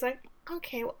 And she's like,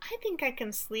 okay, well, I think I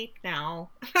can sleep now.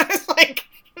 I was like,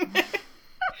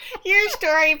 your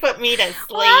story put me to sleep.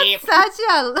 Well,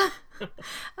 such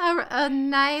a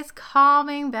nice,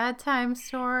 calming bedtime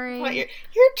story. Well, your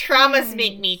traumas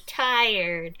make me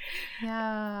tired.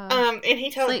 Yeah. And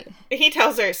he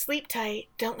tells her, sleep tight.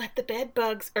 Don't let the bed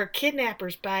bugs or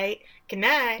kidnappers bite. Good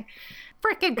night.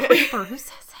 Frickin' creeper. Who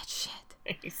says that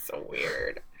shit? He's so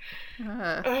weird.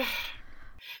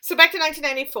 So back to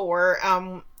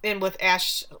 1994, and with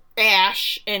Ash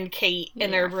and Kate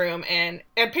in their room, and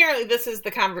apparently this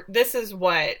is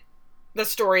what the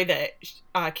story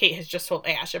that Kate has just told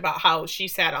Ash about how she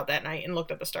sat out that night and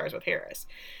looked at the stars with Harris.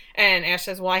 And Ash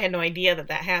says, well, I had no idea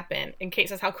that happened. And Kate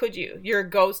says, how could you? You're a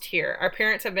ghost here. Our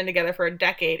parents have been together for a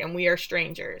decade, and we are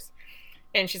strangers.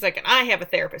 And she's like, and I have a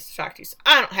therapist to talk to, so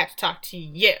I don't have to talk to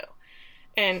you.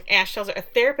 And Ash tells her, a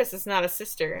therapist is not a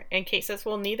sister. And Kate says,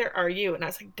 well, neither are you. And I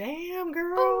was like, damn,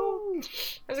 girl.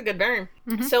 That was a good burn.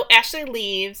 Mm-hmm. So Ashley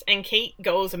leaves, and Kate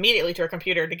goes immediately to her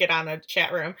computer to get on a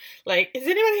chat room. Like, is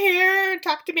anyone here?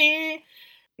 Talk to me.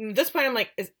 And at this point, I'm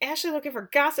like, is Ashley looking for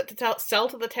gossip to sell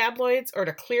to the tabloids or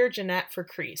to clear Jeanette for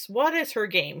Kreese? What is her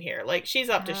game here? Like, she's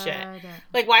up to shit.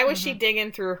 Like, why was she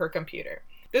digging through her computer?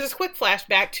 There's this quick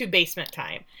flashback to basement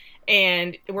time.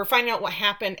 And we're finding out what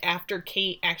happened after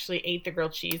Kate actually ate the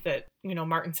grilled cheese that, you know,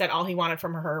 Martin said all he wanted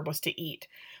from her was to eat.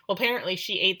 Well, apparently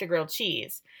she ate the grilled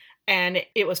cheese, and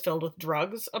it was filled with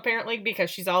drugs, apparently,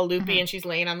 because she's all loopy and she's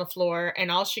laying on the floor,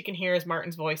 and all she can hear is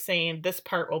Martin's voice saying, this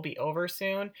part will be over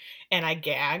soon. And I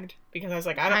gagged because I was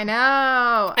like, I don't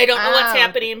know what's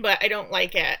happening, but I don't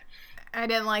like it. I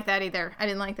didn't like that either.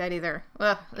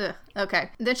 Ugh. Okay.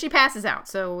 Then she passes out.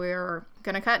 So we're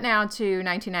going to cut now to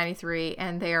 1993,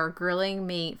 and they are grilling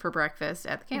meat for breakfast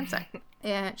at the campsite.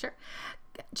 Yeah, sure.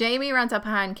 Jamie runs up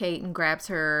behind Kate and grabs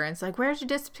her and is like, where'd you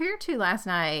disappear to last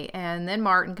night? And then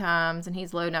Martin comes and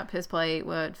he's loading up his plate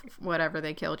with whatever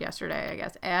they killed yesterday, I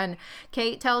guess. And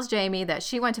Kate tells Jamie that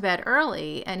she went to bed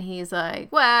early, and he's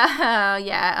like, well,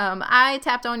 yeah, I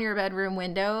tapped on your bedroom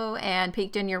window and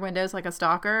peeked in your windows like a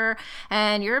stalker,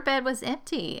 and your bed was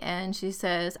empty. And she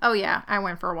says, oh yeah, I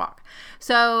went for a walk.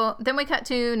 So then we cut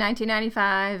to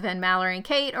 1995, and Mallory and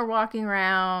Kate are walking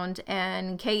around,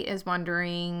 and Kate is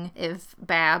wondering if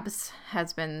Babs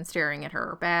has been staring at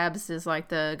her. Babs is like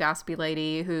the gossipy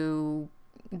lady who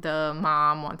the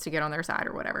mom wants to get on their side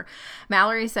or whatever.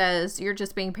 Mallory says, you're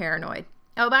just being paranoid.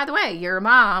 Oh, by the way, your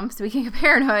mom, speaking of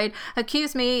paranoid,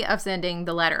 accused me of sending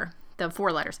the letter. The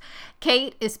 4 letters.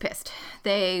 Kate is pissed.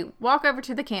 They walk over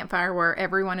to the campfire where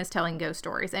everyone is telling ghost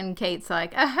stories, and Kate's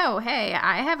like, oh, hey,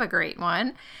 I have a great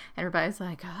one. Everybody's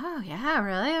like, oh, yeah,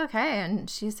 really? Okay. And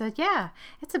she said, yeah,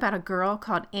 it's about a girl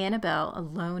called Annabelle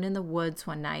alone in the woods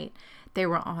one night. They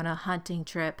were on a hunting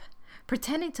trip,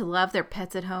 pretending to love their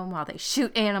pets at home while they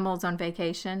shoot animals on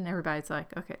vacation. Everybody's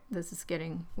like, okay, this is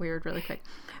getting weird really quick.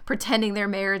 Pretending their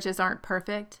marriages aren't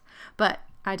perfect. But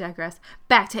I digress.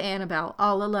 Back to Annabelle,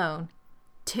 all alone.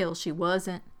 Till she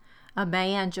wasn't. A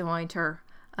man joined her.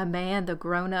 A man the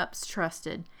grown-ups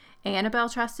trusted. Annabelle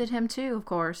trusted him too, of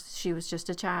course. She was just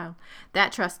a child.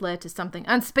 That trust led to something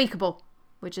unspeakable,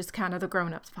 which is kind of the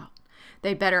grown-ups' fault.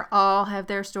 They'd better all have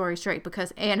their story straight,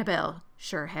 because Annabelle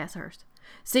sure has hers.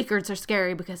 Secrets are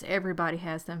scary because everybody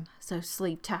has them. So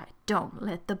sleep tight. Don't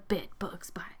let the bed bugs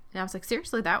bite. And I was like,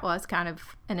 seriously, that was kind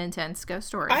of an intense ghost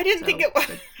story. I didn't think it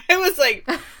was. I was like,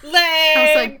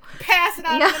 pass it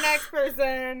on to the next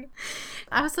person.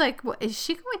 I was like, what, is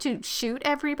she going to shoot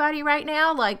everybody right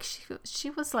now? Like, she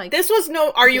was like... This was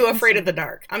no, are you afraid of the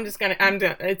dark?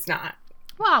 It's not.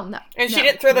 Well, no. And she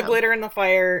didn't throw the glitter in the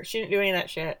fire. She didn't do any of that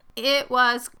shit. It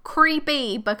was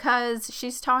creepy because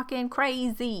she's talking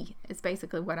crazy, is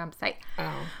basically what I'm saying.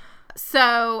 Oh.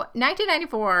 So,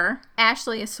 1994,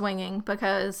 Ashley is swinging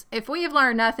because if we have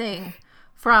learned nothing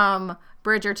from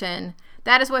Bridgerton,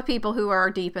 that is what people who are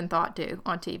deep in thought do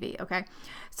on TV, okay?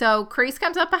 So, Kreese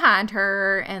comes up behind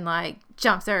her and, like,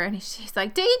 jumps her, and she's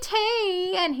like,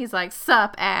 DT! And he's like,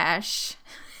 sup, Ash?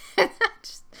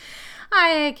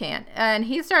 I can't. And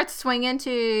he starts swinging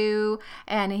too,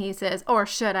 and he says, or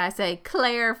should I say,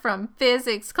 Claire from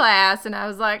physics class. And I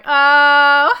was like,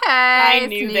 oh, hey. I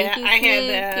knew that. I had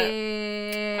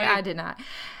that. I did not.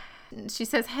 She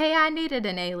says, hey, I needed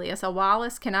an alias. A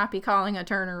Wallace cannot be calling a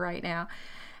Turner right now.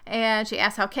 And she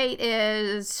asks how Kate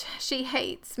is. She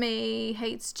hates me,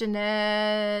 hates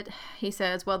Jeanette. He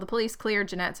says, well, the police cleared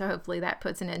Jeanette, so hopefully that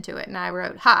puts an end to it. And I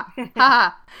wrote, ha, ha,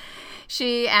 ha.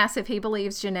 She asks if he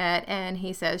believes Jeanette, and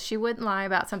he says she wouldn't lie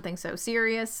about something so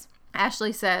serious.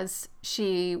 Ashley says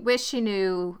she wished she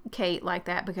knew Kate like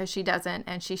that because she doesn't,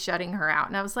 and she's shutting her out.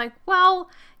 And I was like, well,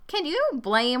 can you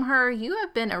blame her? You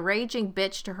have been a raging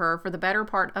bitch to her for the better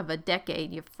part of a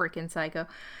decade, you freaking psycho.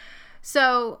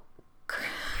 So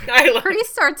Cree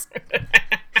starts...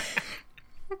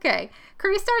 Okay.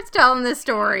 Cree starts telling this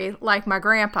story like my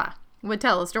grandpa would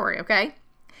tell a story, okay?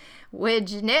 When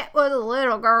Jeanette was a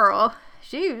little girl,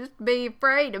 she used to be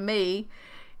afraid of me.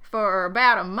 For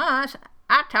about a month,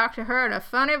 I talked to her in a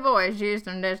funny voice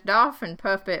using this dolphin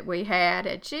puppet we had,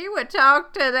 and she would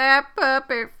talk to that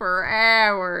puppet for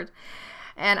hours.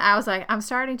 And I was like, I'm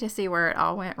starting to see where it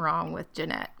all went wrong with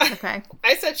Jeanette, okay?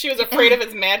 I said she was afraid of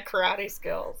his mad karate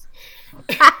skills.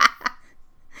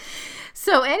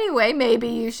 So anyway, maybe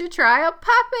you should try a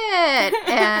puppet.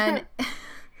 And,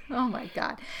 oh my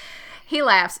God. He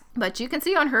laughs, but you can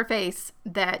see on her face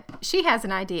that she has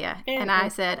an idea. And I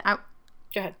said, go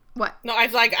ahead. What? No, I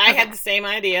was like, I had the same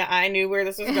idea. I knew where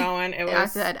this was going. I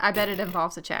said, I bet it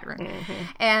involves a chat room. Mm-hmm.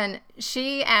 And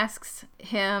she asks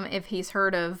him if he's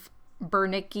heard of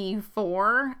Bernicki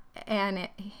 4, and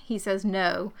he says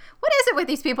no. What is it with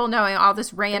these people knowing all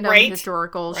this random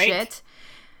historical shit?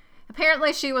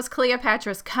 Apparently she was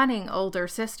Cleopatra's cunning older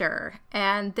sister.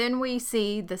 And then we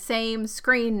see the same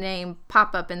screen name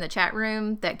pop up in the chat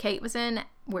room that Kate was in,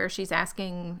 where she's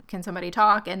asking, can somebody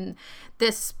talk? And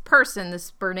this person,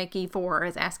 this Bernicki 4,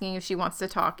 is asking if she wants to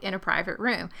talk in a private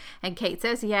room. And Kate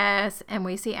says yes. And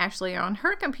we see Ashley on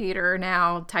her computer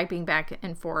now typing back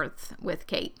and forth with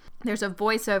Kate. There's a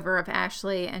voiceover of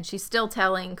Ashley, and she's still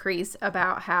telling Kreese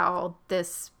about how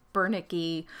this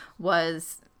Bernicki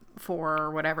was for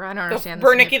whatever. I don't understand.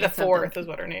 Bernicki the 4th is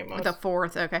what her name was. The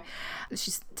 4th, okay.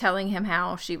 She's telling him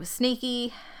how she was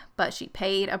sneaky, but she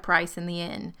paid a price in the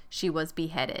end. She was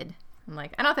beheaded. I'm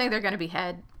like, I don't think they're going to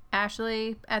behead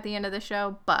Ashley at the end of the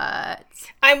show, but...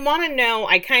 I want to know,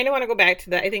 I kind of want to go back to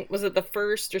that. I think, was it the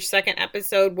first or second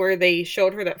episode where they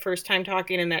showed her that first time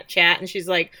talking in that chat, and she's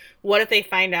like, what if they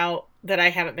find out that I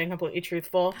haven't been completely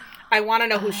truthful? I want to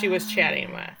know who she was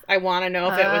chatting with. I want to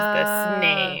know if it was this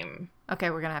name. Okay,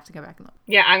 we're going to have to go back and look.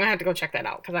 Yeah, I'm going to have to go check that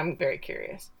out, because I'm very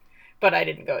curious. But I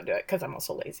didn't go do it, because I'm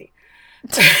also lazy.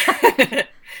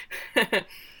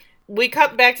 We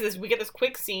cut back to this. We get this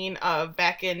quick scene of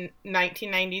back in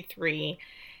 1993,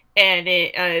 and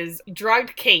it is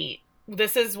drugged Kate.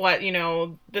 This is what,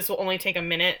 this will only take a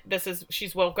minute.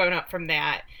 She's woken up from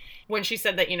that when she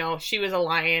said that, she was a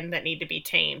lion that needed to be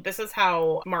tamed. This is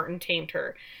how Martin tamed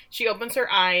her. She opens her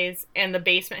eyes, and the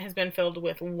basement has been filled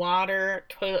with water,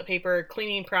 toilet paper,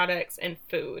 cleaning products, and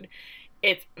food.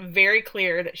 It's very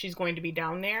clear that she's going to be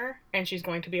down there, and she's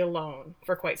going to be alone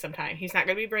for quite some time. He's not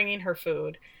going to be bringing her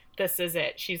food. This is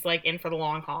it. She's like in for the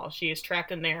long haul. She is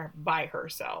trapped in there by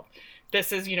herself.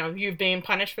 This is, you've been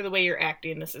punished for the way you're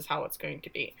acting. This is how it's going to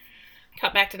be.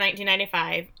 Cut back to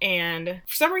 1995, and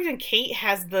for some reason, Kate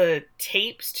has the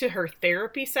tapes to her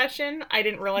therapy session. I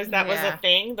didn't realize that was a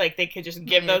thing. Like, they could just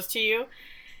give those to you.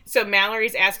 So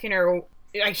Mallory's asking her,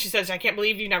 she says, I can't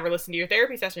believe you never listened to your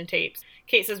therapy session tapes.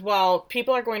 Kate says, well,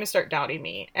 people are going to start doubting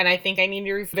me, and I think I need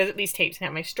to revisit these tapes and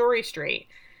have my story straight.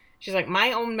 She's like,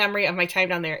 my own memory of my time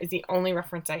down there is the only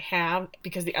reference I have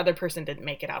because the other person didn't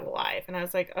make it out alive. And I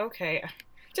was like, okay,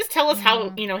 just tell us how,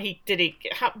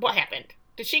 what happened?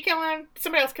 Did she kill him? Did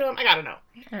somebody else kill him? I gotta know.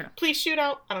 Police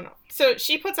shootout? I don't know. So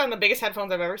she puts on the biggest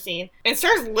headphones I've ever seen and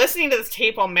starts listening to this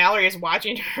tape while Mallory is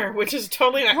watching her, which is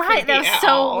totally not creepy that's at so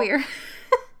all. Weird.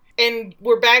 And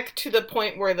we're back to the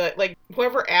point where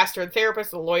whoever asked her, the therapist,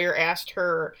 the lawyer asked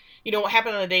her, what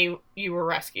happened on the day you were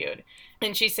rescued?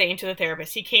 And she's saying to the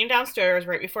therapist, he came downstairs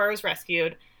right before I was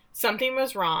rescued. Something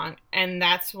was wrong. And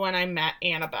that's when I met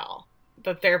Annabelle.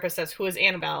 The therapist says, who is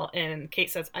Annabelle? And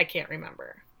Kate says, I can't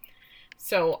remember.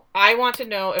 So I want to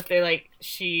know if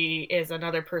she is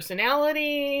another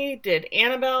personality. Did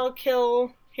Annabelle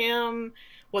kill him?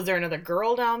 Was there another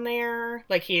girl down there?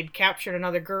 Like he had captured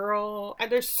another girl?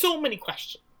 There's so many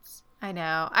questions. I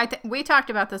know. We talked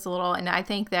about this a little, and I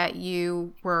think that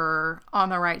you were on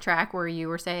the right track where you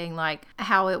were saying, like,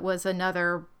 how it was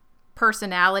another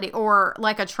personality or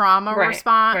like a trauma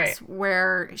response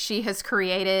where she has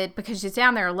created, because she's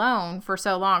down there alone for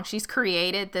so long, she's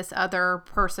created this other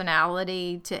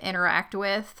personality to interact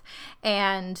with.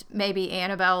 And maybe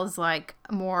Annabelle is like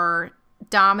more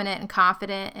dominant and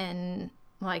confident and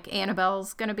like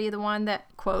Annabelle's gonna be the one that,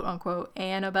 quote unquote,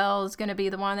 Annabelle's gonna be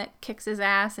the one that kicks his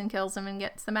ass and kills him and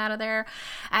gets them out of there.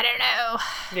 I don't know.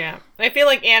 Yeah. I feel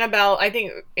like I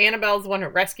think Annabelle's the one who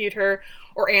rescued her,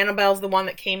 or Annabelle's the one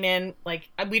that came in. Like,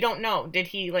 we don't know. Did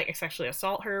he, like, sexually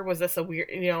assault her? Was this a weird,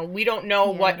 we don't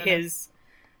know what his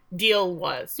deal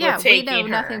was with taking her. Yeah, we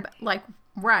know nothing but, like,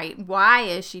 right, why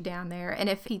is she down there? And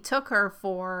if he took her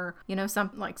for,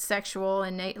 something like sexual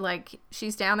and like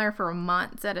she's down there for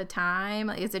months at a time,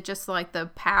 is it just like the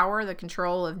power, the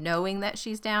control of knowing that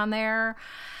she's down there?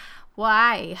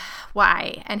 Why?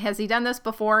 And has he done this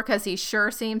before? Because he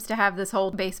sure seems to have this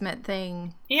whole basement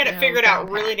thing. He had it figured out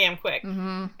really damn quick.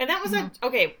 Mm-hmm. And that was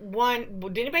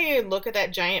did anybody look at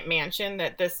that giant mansion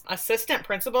that this assistant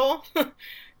principal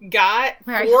got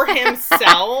for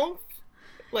himself?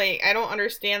 Like, I don't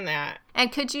understand that. And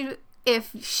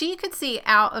if she could see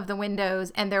out of the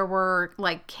windows and there were,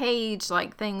 like,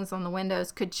 cage-like things on the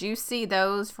windows, could you see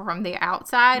those from the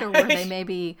outside? Or were they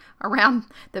maybe around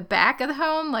the back of the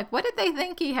home? Like, what did they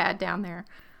think he had down there?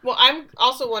 Well, I'm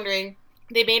also wondering,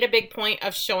 they made a big point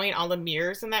of showing all the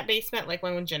mirrors in that basement, like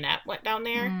when Jeanette went down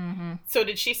there. Mm-hmm. So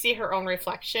did she see her own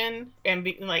reflection and,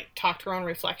 talk to her own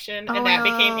reflection? And that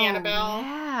became Annabelle?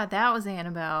 Yeah, that was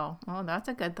Annabelle. Oh, that's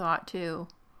a good thought, too.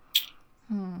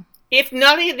 If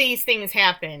none of these things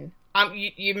happen,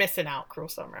 you're missing out, Cruel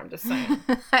Summer. I'm just saying.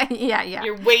 Yeah.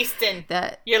 You're wasting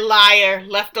your liar,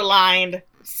 left aligned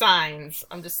signs.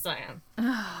 I'm just saying.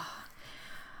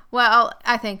 Well,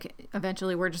 I think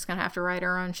eventually we're just going to have to write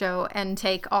our own show and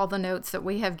take all the notes that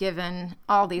we have given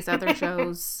all these other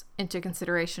shows into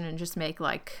consideration and just make,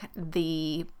 like,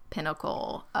 the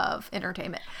pinnacle of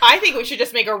entertainment. I think we should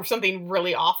just make something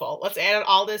really awful. Let's add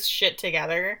all this shit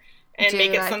together. And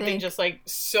make it something just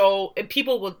so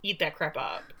people will eat that crap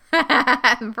up.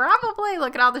 Probably.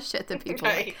 Look at all the shit that people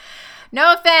like.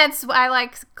 No offense. I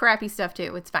like crappy stuff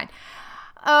too. It's fine.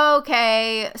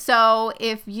 Okay. So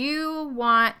if you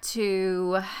want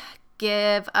to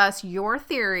give us your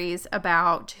theories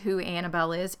about who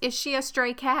Annabelle is she a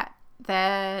stray cat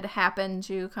that happened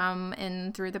to come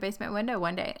in through the basement window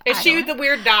one day? Is she the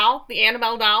weird doll? The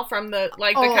Annabelle doll from the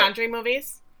Conjuring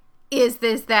movies? Is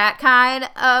this that kind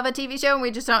of a TV show and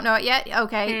we just don't know it yet?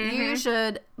 Okay, mm-hmm. You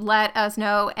should let us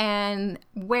know. And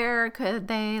where could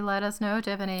they let us know,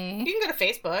 Tiffany? You can go to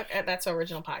Facebook at That's So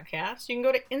Original Podcast. You can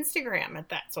go to Instagram at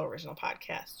That's So Original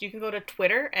Podcast. You can go to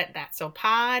Twitter at That's So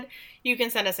Pod. You can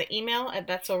send us an email at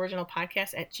That's So Original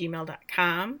Podcast at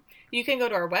gmail.com. You can go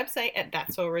to our website at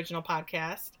That's So Original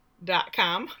Podcast.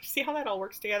 .com. See how that all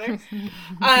works together?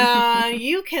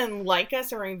 You can like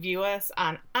us or review us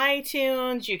on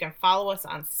iTunes. You can follow us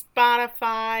on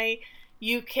Spotify.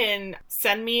 You can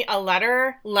send me a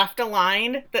letter left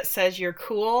aligned that says you're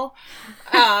cool.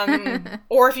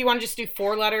 Or if you want to just do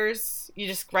 4 letters, you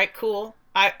just write cool.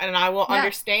 I will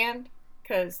understand,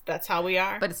 because that's how we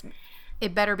are. But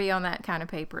it better be on that kind of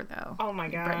paper, though. Oh, my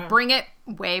God. Bring it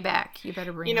way back. You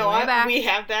better bring it way back. You know what? We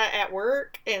have that at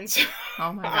work, and so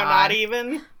oh my God. I'm not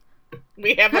even...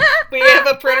 We have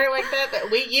a printer like that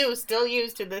we still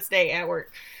use to this day at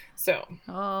work. So.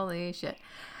 Holy shit.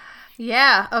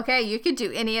 Yeah, okay, you could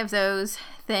do any of those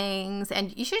things,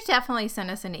 and you should definitely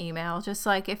send us an email. Just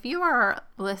like, if you are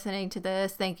listening to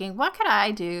this thinking, what could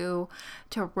I do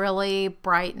to really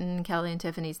brighten Kelly and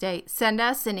Tiffany's day? Send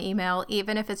us an email,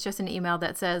 even if it's just an email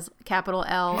that says capital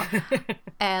L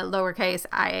and lowercase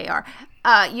IAR.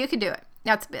 You can do it.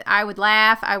 I would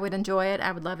laugh. I would enjoy it.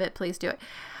 I would love it. Please do it.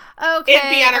 Okay, it'd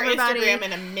be on our Instagram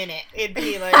in a minute. It'd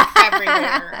be like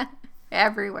everywhere.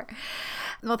 Everywhere.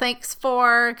 Well, thanks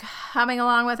for coming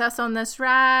along with us on this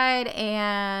ride,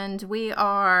 and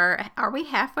are we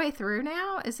halfway through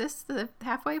now? Is this the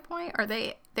halfway point?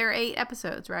 There are 8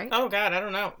 episodes, right? Oh, God, I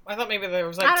don't know. I thought maybe there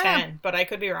was 10, but I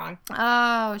could be wrong.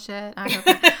 Oh, shit.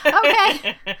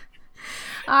 Okay.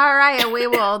 All right, and we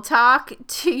will talk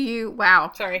to you,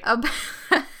 Sorry.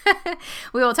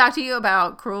 We will talk to you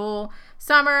about Cruel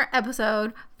Summer,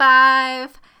 episode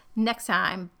 5, next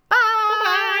time. Bye!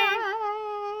 Bye-bye!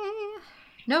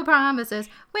 No promises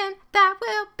when that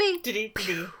will be.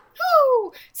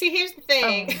 See, here's the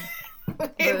thing.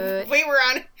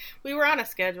 We were on a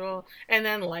schedule, and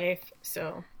then life.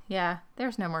 So yeah,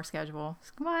 there's no more schedule.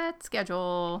 What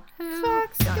schedule?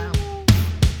 Fuck schedule.